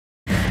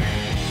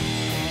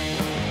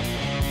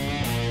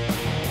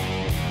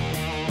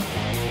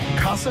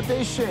Casa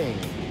de Shane.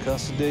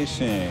 Casa de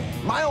Shane.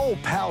 My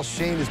old pal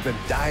Shane has been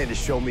dying to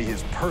show me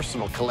his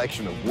personal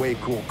collection of way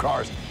cool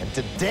cars. And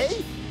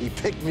today, he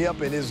picked me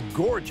up in his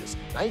gorgeous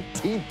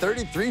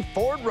 1933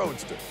 Ford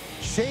Roadster.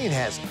 Shane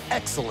has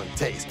excellent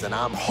taste, and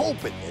I'm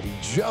hoping that he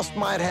just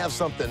might have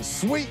something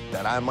sweet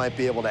that I might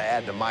be able to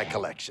add to my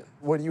collection.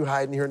 What are you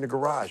hiding here in the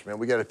garage, man?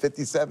 We got a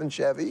 57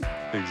 Chevy?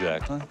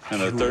 Exactly.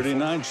 And a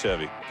 39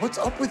 Chevy. What's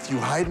up with you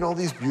hiding all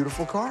these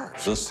beautiful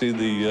cars? Let's see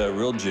the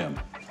real gem.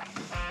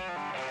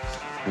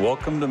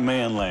 Welcome to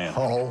Manland.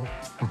 Oh,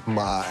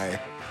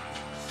 my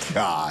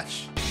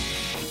gosh.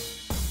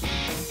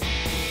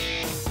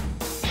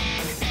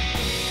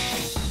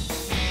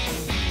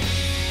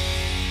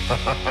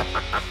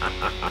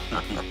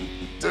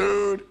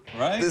 Dude,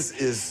 right? This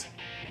is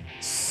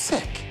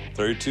sick.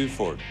 32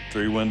 Ford,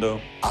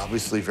 3-window.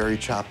 Obviously very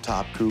chopped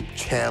top coupe,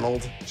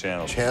 channeled.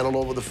 Channeled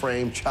over the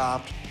frame,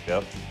 chopped.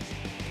 Yep.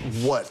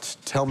 What?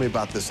 Tell me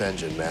about this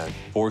engine, man.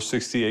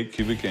 468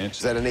 cubic inch.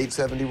 Is that an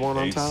 871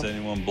 on top?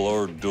 871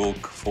 blower, dual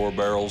 4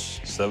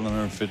 barrels,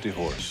 750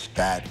 horse.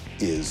 That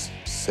is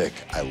sick.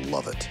 I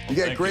love it. You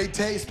got great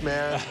taste,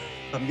 man.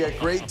 You got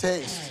great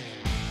taste.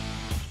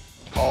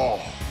 Oh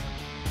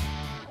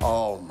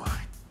my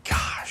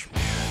gosh,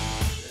 man.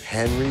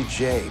 Henry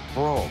J.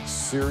 Bro,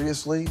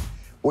 seriously?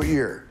 What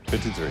year?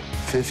 53.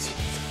 50.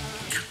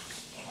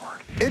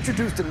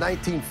 Introduced in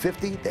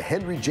 1950, the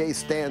Henry J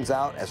stands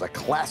out as a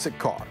classic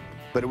car,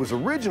 but it was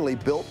originally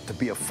built to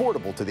be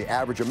affordable to the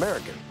average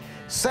American.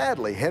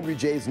 Sadly, Henry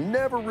J's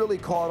never really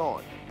caught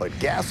on, but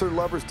gasser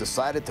lovers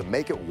decided to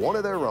make it one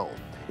of their own.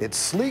 Its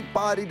sleek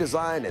body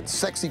design and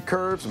sexy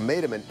curves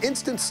made him an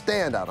instant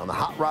standout on the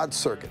hot rod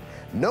circuit.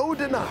 No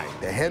denying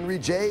the Henry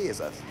J is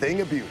a thing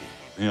of beauty.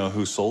 You know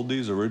who sold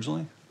these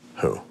originally?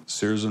 Who?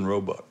 Sears and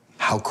Roebuck.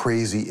 How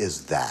crazy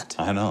is that?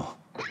 I know.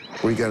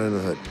 What you got in the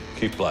hood?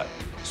 Keep black,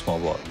 small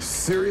block.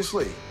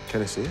 Seriously?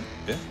 Can I see it?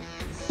 Yeah.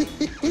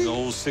 An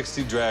old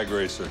 60 drag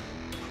racer.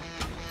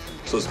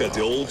 So it's got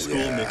the old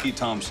school Mickey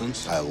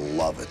Thompsons. I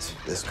love it.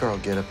 This car will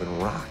get up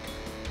and rock.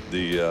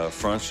 The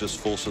front's just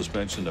full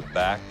suspension. The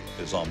back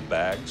is on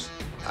bags.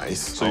 Nice.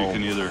 So you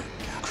can either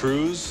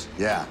cruise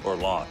or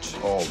launch.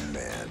 Oh,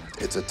 man.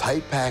 It's a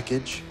tight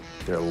package.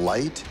 They're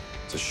light.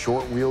 It's a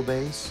short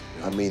wheelbase.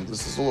 I mean,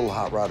 this is a little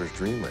hot rodder's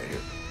dream right here.